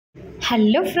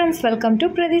Hello friends, welcome to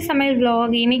பிரதி சமையல்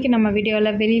vlog. இன்றைக்கி நம்ம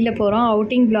வீடியோவில் வெளியில் போகிறோம்,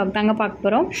 அவுட்டிங் vlog தாங்க பார்க்க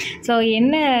போகிறோம். ஸோ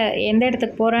எந்த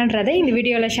இடத்துக்கு போகிறோன்றதை இந்த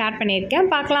வீடியோவில் ஷேர் பண்ணியிருக்கேன்,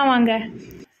 பார்க்கலாம் வாங்க.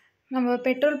 நம்ம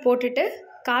பெட்ரோல் போட்டுட்டு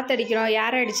காற்றடிக்கிறோம்,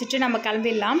 ஏர் அடிச்சுட்டு நம்ம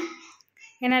கிளம்பிடலாம்.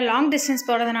 ஏன்னா லாங் டிஸ்டன்ஸ்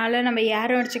போகிறதுனால நம்ம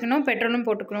ஏரும் அடிச்சுக்கணும், பெட்ரோலும்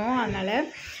போட்டுக்கணும். அதனால்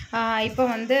இப்போ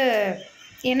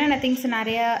என்னென்ன திங்ஸ்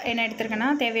நிறையா என்ன எடுத்துருக்கேன்னா,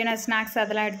 தேவையான ஸ்நாக்ஸ்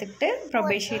அதெல்லாம் எடுத்துக்கிட்டு அப்புறம்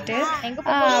பெட்ஷீட்டு,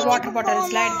 வாட்டர்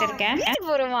பாட்டில்ஸ்லாம் எடுத்துருக்கேன்.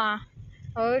 போகிறோமா?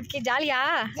 ஓகே, ஜாலியா?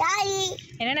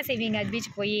 என்னென்ன செய்வீங்க பீச்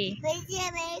போய்?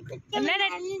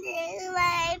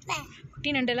 குட்டி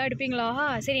நண்டெல்லாம் எடுப்பீங்களா?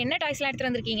 சரி, என்ன டாய்ஸ்லாம் எடுத்துகிட்டு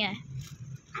வந்திருக்கீங்க?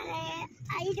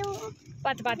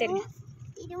 பார்த்து இருங்க,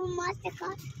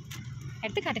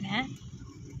 எடுத்து காட்டுங்க.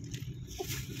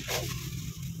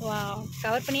 வா,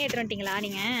 கவர் பண்ணியே எடுத்துகிட்டு வந்துட்டீங்களா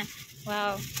நீங்கள்? வா,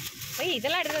 ஓய்,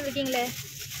 இதெல்லாம் எடுத்துகிட்டு வந்திருக்கீங்களே,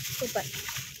 சூப்பர்.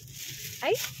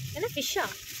 ஐ, என்ன ஃபிஷ்ஷா?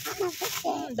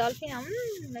 டால்ஃபினா?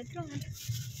 எடுத்துருவாங்க.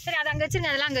 சரி, அதை அங்கே வச்சுருங்க,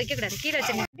 அதெல்லாம் அங்கே வைக்கக்கூடாது, கீழே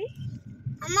வச்சுருங்க.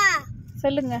 அம்மா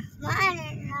சொல்லுங்க.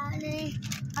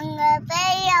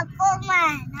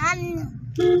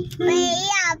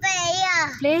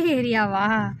 ப்ளே ஏரியாவா?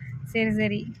 சரி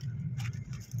சரி,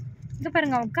 இங்கே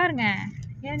பாருங்க, உட்காருங்க,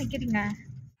 ஏன் நிற்கிறீங்க?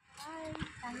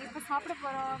 நாங்கள் இப்போ சாப்பிட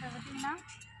போகிறோம். பார்த்தீங்கன்னா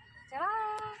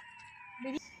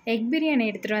எக் பிரியாணி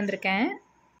எடுத்துகிட்டு வந்திருக்கேன்.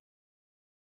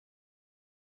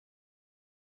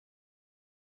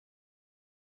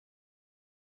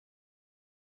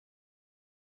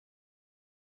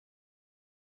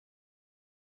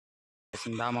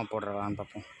 சிந்தாமல் போடுறவான்னு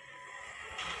பார்ப்போம்.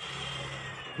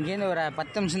 இங்கேருந்து ஒரு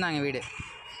 10 நிமிஷம் தாங்க வீடு.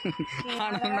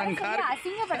 ஆனால்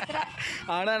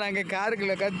நாங்கள்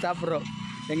காருக்குள்ள உட்காந்து சாப்பிட்றோம்.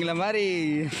 எங்களை மாதிரி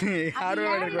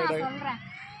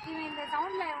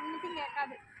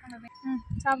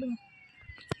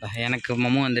எனக்கு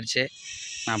மம்மு வந்துருச்சு,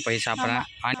 நான் போய் சாப்பிட்றேன்.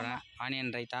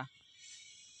 ஆனியன் ரைத்தா?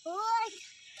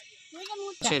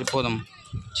 சரி போதும்.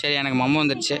 சரி, எனக்கு மம்மு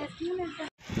வந்துருச்சு.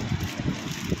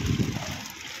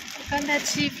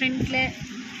 உட்காந்தாச்சு ஃப்ரெண்டில்.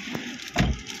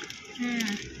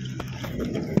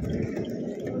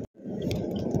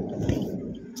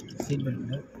 சீட் பெல்ட்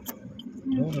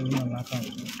டோர் எல்லாம் லாக்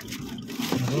ஆகும்.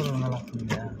 டோர் ஒன்றும் லாக்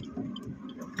பண்ணியா?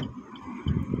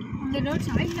 அந்த டோர்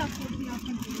சைடு லாக் பண்ணுறேன்.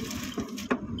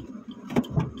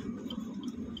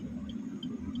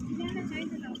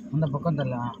 அந்த பக்கம்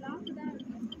தெரியல,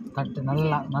 கரெக்டு,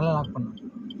 நல்லா லாக் பண்ணு.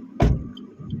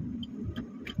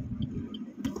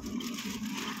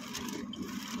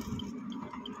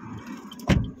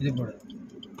 இது போடு.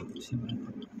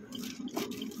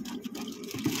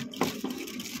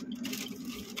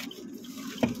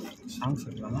 சாங்ஸ்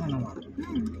இருக்கலாமா? என்னமா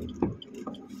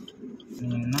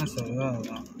நீங்கள் என்ன சொல்லுவோ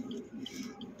அதுதான்.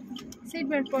 சீட்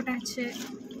பெல்ட் போட்டாச்சு.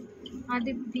 அது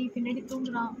இப்படி பின்னாடி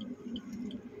தூங்குறான்,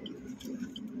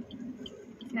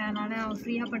 அதனால் அவன்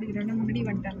ஃப்ரீயாக படிக்கிறேன்னு முன்னாடி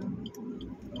வந்துட்டாங்க.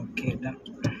 Okay, ton.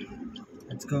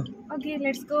 Let's go. Okay,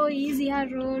 let's go. ECR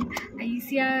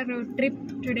road trip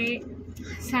today,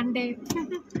 Sunday.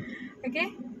 Okay.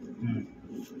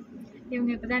 இவங்க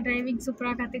இப்போ தான் டிரைவிங்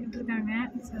சூப்பராக கற்றுக்கிட்டு இருக்காங்க.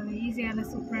 ஸோ ஈஸியாக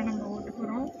சூப்பராக நம்ம ஓட்ட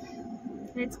போகிறோம்.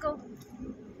 Let's go.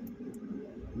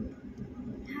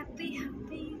 Happy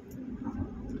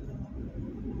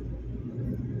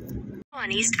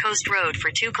on East Coast Road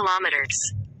for 2 kilometers.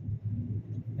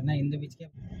 என்ன இந்த பீச்சுக்கே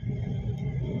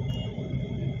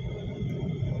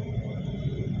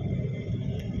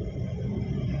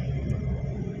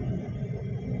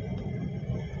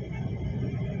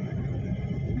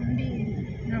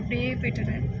அப்படியே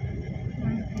போய்ட்டுறேன்.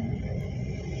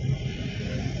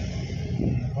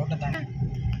 கோட்டை தானே.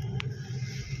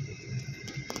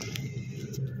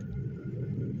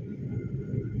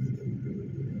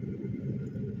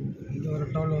 இங்கே ஒரு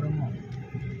டோல் வருமோ?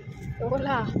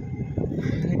 ஓலா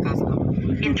காசு தான்.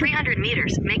 In 300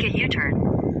 meters, make a U-turn.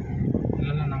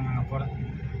 இல்லை, நாங்கள் அங்கே போகல.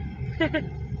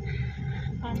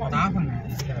 தாகங்க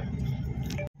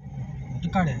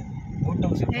முட்டுக்காடு போட்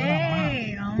ஹவுஸ்.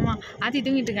 ஆமாம், ஆத்தி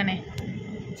தூங்கிட்டு இருக்கானே.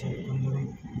 சரி, கொஞ்சம்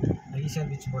ஈஸியாக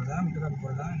பீச் போகிறதா முட்டுக்காடு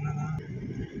போகிறதா என்னதான்?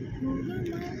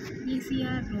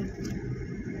 ECR road.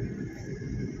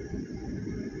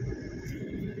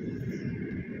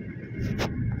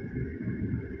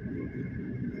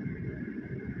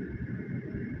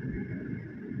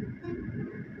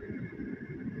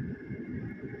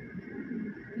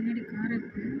 பின்னாடி கார்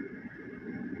இருக்கு.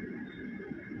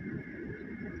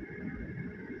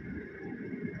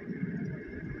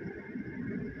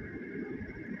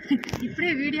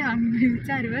 இப்படியே வீடியோ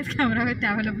ஆரம்பிச்சா ரிவர்ஸ் கேமராவே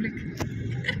தேவையில்ல.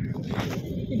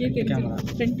 இதே தெரியும்,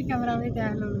 ஃப்ரண்ட் கேமராவே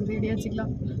தேவையில்ல, வீடியோ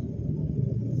வச்சுக்கலாம்.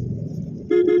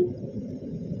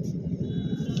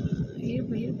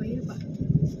 இருப்பா.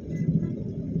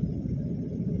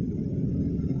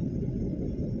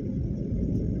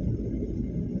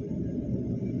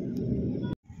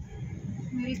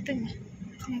 நிறுத்துங்க.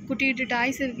 குட்டி குட்டி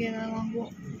டாய்ஸ் இருக்குது, ஏதாவது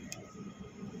வாங்குவோம்.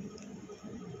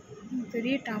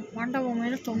 பெரிய பாண்டா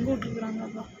பொம்மையில தொங்க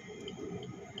விட்டுருக்குறாங்கப்பா.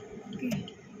 ஓகே,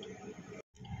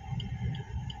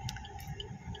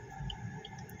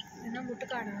 என்ன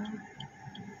முட்டுக்காடா?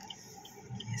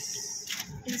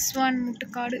 This one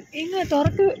Muttukadu. எங்க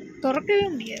திறக்கவே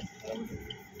முடியாது.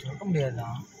 திறக்க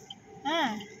முடியாதான்?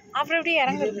 அப்புறம் எப்படி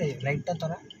இறங்குது? லைட்டாக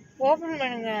தர ஓப்பன்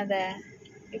பண்ணுங்க. அதை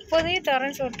இப்போதையே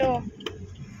தரேன்னு சொல்லிட்டோம்.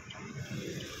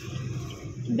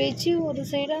 பெச்சு ஒரு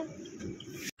சைடா.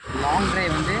 லாங்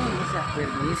ட்ரைவ் வந்து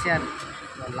ஈஸியாக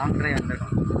லாங் ட்ரைவ்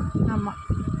வந்துடும். ஆமாம்,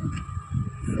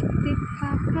 சுற்றி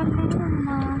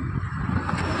பார்க்கலாமா?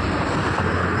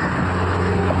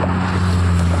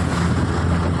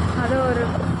 அது ஒரு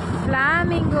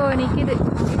ஃப்ளாமிங்கோ நிற்கிது.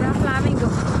 இதுதான் ஃப்ளாமிங்கோ.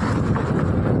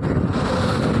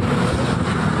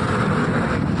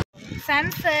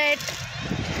 சன்செட்.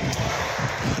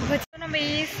 இப்போ நம்ம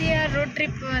ஈஸியாக ரோட்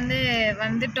ட்ரிப்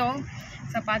வந்துட்டோம்.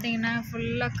 ஸோ பார்த்தீங்கன்னா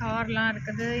ஃபுல்லாக கார்லாம்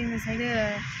இருக்குது. இந்த சைடு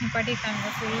நிப்பாட்டிட்டாங்க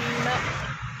ஃபுல்லாக.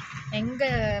 எங்கே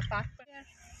பார்க் பண்ண?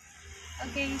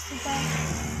 Okay, super.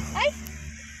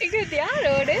 இது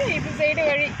ரோடு, இது சைடு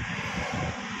வழி.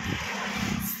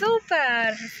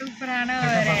 சூப்பரான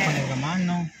ஒரு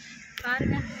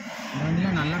பாருங்க.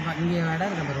 நல்லா இங்கே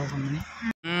இடம் இருக்கு. ஓப்பன் பண்ணி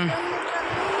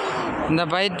இந்த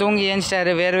பை தூங்கி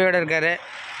ஏஞ்சிட்டாரு, வேர்வையோடு இருக்காரு.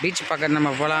 பீச் பக்கம் நம்ம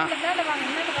போகலாம்.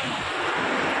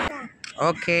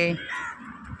 ஓகே,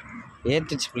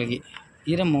 ஏற்றுச்சு பிள்ளைக்கு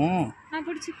ஈரமோ.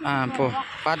 போ,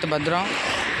 பார்த்து பத்திரம்.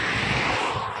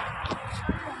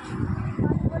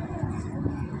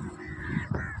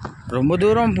 ரொம்ப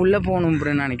தூரம் புள்ள போகணும்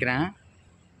அப்படின்னு நினைக்கிறேன்.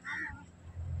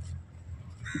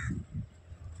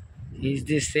 Is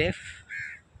this safe?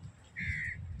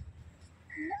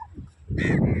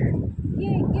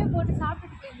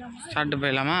 சாப்பிட்டு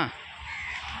போயிடலாமா?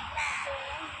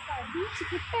 பீச்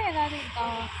கிட்ட ஏதாவது இருக்கா?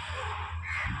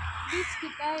 பீச்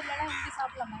கிட்ட இல்லைனா இங்கே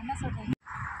சாப்பிடலாமா? என்ன சொல்கிறீங்க?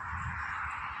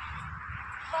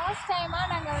 ஃபர்ஸ்ட் டைமாக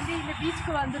நாங்கள் இந்த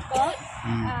பீச்சுக்கு வந்திருக்கோம்.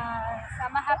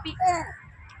 செம்ம ஹாப்பி.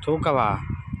 தூக்கவா?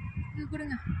 இது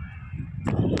கொடுங்க.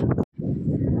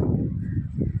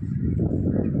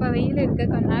 இப்போ வெயில்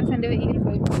இருக்குது, கொஞ்ச நேரம் சேர்ந்து வெயில்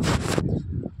போயிடும்.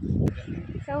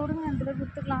 சரி விடுங்க, அந்த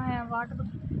கொடுத்துக்கலாம். வாட்டர்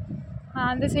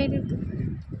அந்த சைடு இருக்குது.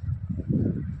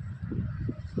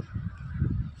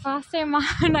 ஃபர்ஸ்ட்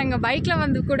டைமாக நாங்கள் பைக்கில்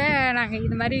வந்து கூட நாங்கள்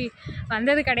இது மாதிரி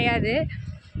வந்தது கிடையாது.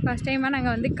 ஃபர்ஸ்ட் டைமாக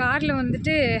நாங்கள் காரில்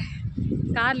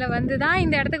வந்து தான்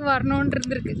இந்த இடத்துக்கு வரணுன்னு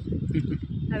இருந்திருக்கு.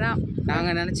 அதான்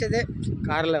நாங்கள் நினச்சது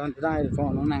காரில் வந்து தான்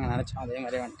இருக்கணும்னு நாங்கள் நினச்சோம். அதே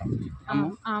மாதிரி வந்துட்டோம்.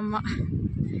 ஆமாம் ஆமாம்,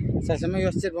 சில சமயம்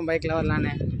யோசிச்சிருப்போம் பைக்கில்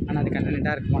வரலான்னு. ஆனால் அது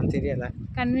கன்வீனியண்ட்டாக இருக்குமான்னு தெரியலை.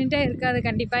 கன்வீனியண்ட்டாக இருக்காது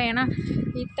கண்டிப்பாக. ஏன்னா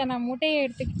இத்தனை மூட்டையை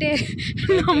எடுத்துக்கிட்டு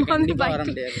நம்ம வந்து வர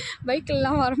முடியாது,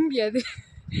 பைக்கிலலாம் வர முடியாது.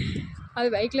 அது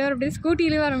பைக்கில் வர முடியாது,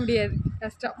 ஸ்கூட்டிலேயும் வர முடியாது,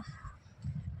 கஷ்டம்.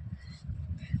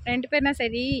 2 பேர்னா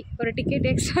சரி, ஒரு டிக்கெட்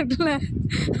எக்ஸ்ட்ராக்கில்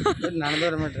நடந்து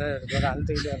வர மாட்டேன்,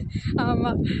 அழுத்துக்கிட்டே வரும்.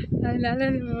 ஆமாம், அதனால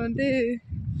நம்ம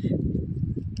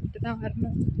தான்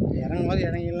வரணும். இறங்கும் போது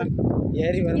இறங்கிடலாம்.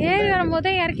 ஏறி வரும்போது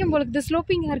தான் இறக்கும் போலுக்கு.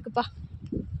 ஸ்லோப்பிங்காக இருக்குப்பா,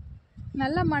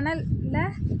 நல்ல மணல் இல்லை,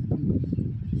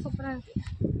 சூப்பராக இருக்குது.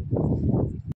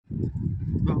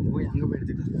 போய் அங்கே போய்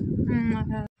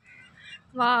எடுத்துக்கலாம்.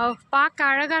 வா, பார்க்க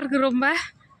அழகாக இருக்குது ரொம்ப.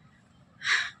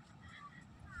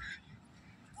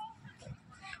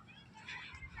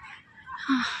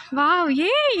 வா,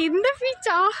 இந்த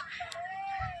பீச்சா?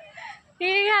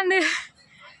 அந்த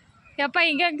எப்போ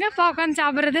எங்கே உட்காந்து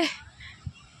சாப்பிட்றது?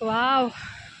 வாவ்,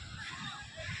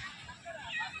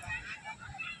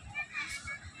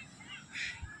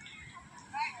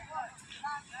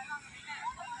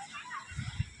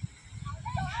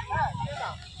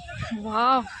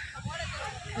 வாவ்,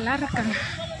 எல்லோரும் இருக்காங்க,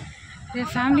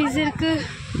 ஃபேமிலிஸ் இருக்குது.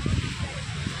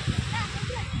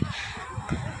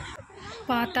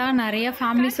 பார்த்தா நிறைய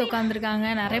ஃபேமிலிஸ் உட்காந்துருக்காங்க,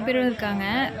 நிறைய பேரும் இருக்காங்க.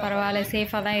 பரவாயில்ல,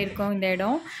 சேஃபாக தான் இருக்கும் இந்த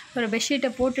இடம். ஒரு பெட்ஷீட்டை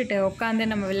போட்டுட்டு உட்காந்து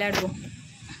நம்ம விளையாடுவோம்.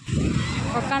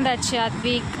 உட்காந்தாச்சு.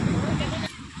 அத்விக்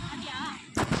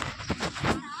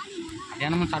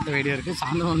தினமும் சாப்பிட்ட வீடியோ இருக்குது,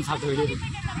 சாயந்தரம் சாப்பிட்ட வீடியோ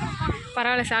இருக்குது.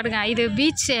 பரவாயில்ல, சாப்பிடுங்க. இது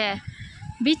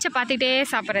பீச்சை பார்த்துக்கிட்டே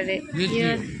சாப்பிட்றது.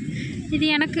 இது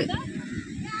எனக்கு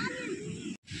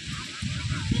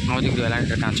மோதிக்கு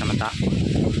விளையாண்டுட்டு இருக்கான் சமத்தா.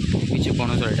 பீச்சுக்கு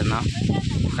போகணும்னு சொல்லிட்டு இருந்தான்.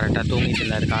 கரெக்டாக தூங்கிட்டு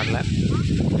இருந்தார் காரில்.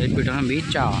 வெயிட் போயிட்டோன்னா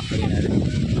பீச்சா அப்படின்னாரு.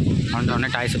 வந்தோடனே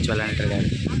டாய்ஸ் வச்சு விளையாண்டுட்டு இருக்காரு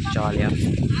ஜாலியாக.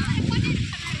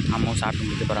 அம்மாவும் சாப்பிட்டு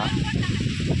முடிக்க போகிறான்,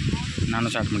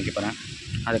 நானும் சாப்பிட்டு முடிக்க போகிறேன்.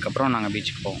 அதுக்கப்புறம் நாங்கள்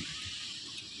பீச்சுக்கு போவோம்.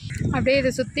 அப்படியே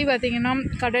இதை சுற்றி பார்த்திங்கன்னா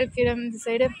கடல் கீழே இந்த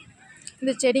சைடு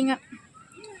இந்த செடிங்க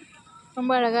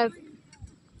ரொம்ப அழகாக இருக்குது.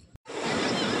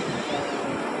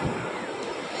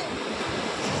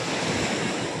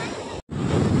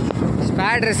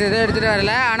 விளையாட்டு ட்ரெஸ் எதுவும் எடுத்துகிட்டு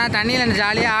வரல. ஆனால் தண்ணியில்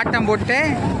ஜாலியாக ஆட்டம் போட்டு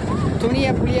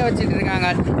துணியை புளிய வச்சுட்டு இருக்காங்க.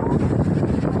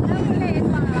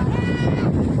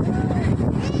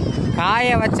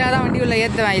 காய வச்சாதான் வண்டி உள்ள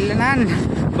ஏற்றுவேன், இல்லைன்னா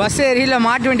பஸ் ஏறி இல்லை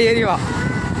மாட்டு வண்டி ஏறிவா.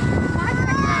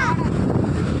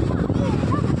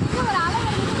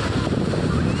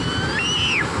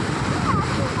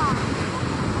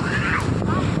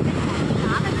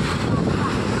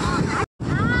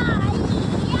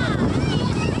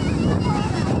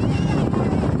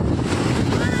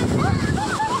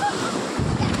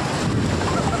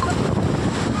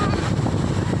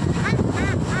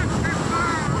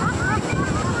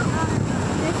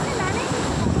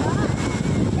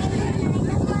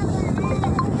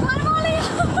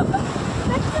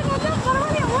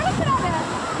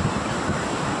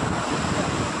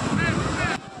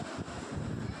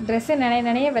 ட்ரெஸ்ஸு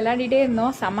நிறைய விளையாடிட்டே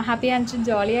இருந்தோம். செம்ம ஹாப்பியாக இருந்துச்சு,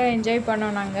 ஜாலியாக என்ஜாய்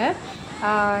பண்ணோம் நாங்கள்.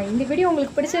 இந்த வீடியோ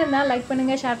உங்களுக்கு பிடிச்சிருந்தால் லைக்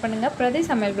பண்ணுங்கள், ஷேர் பண்ணுங்கள். பிரதி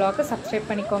சமையல் வ்ளாகை சப்ஸ்கிரைப்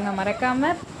பண்ணிக்கோங்க.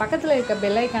 மறக்காமல் பக்கத்தில் இருக்க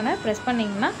பெல் ஐக்கானை ப்ரெஸ்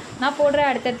பண்ணிங்கன்னா நான் போடுற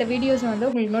அடுத்தடுத்த வீடியோஸ் வந்து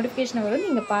உங்களுக்கு நோட்டிஃபிகேஷன் வரும்,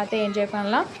 நீங்கள் பார்த்து என்ஜாய்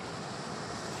பண்ணலாம்.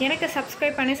 எனக்கு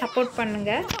சப்ஸ்கிரைப் பண்ணி சப்போர்ட்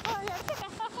பண்ணுங்கள்.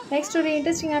 நெக்ஸ்ட் ஒரு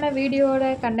இன்ட்ரெஸ்டிங்கான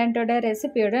வீடியோட கண்டென்ட்டோட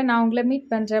ரெசிபியோட நான் உங்களை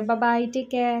மீட் பண்ணுறேன். பாய்,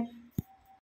 டேக் கேர்.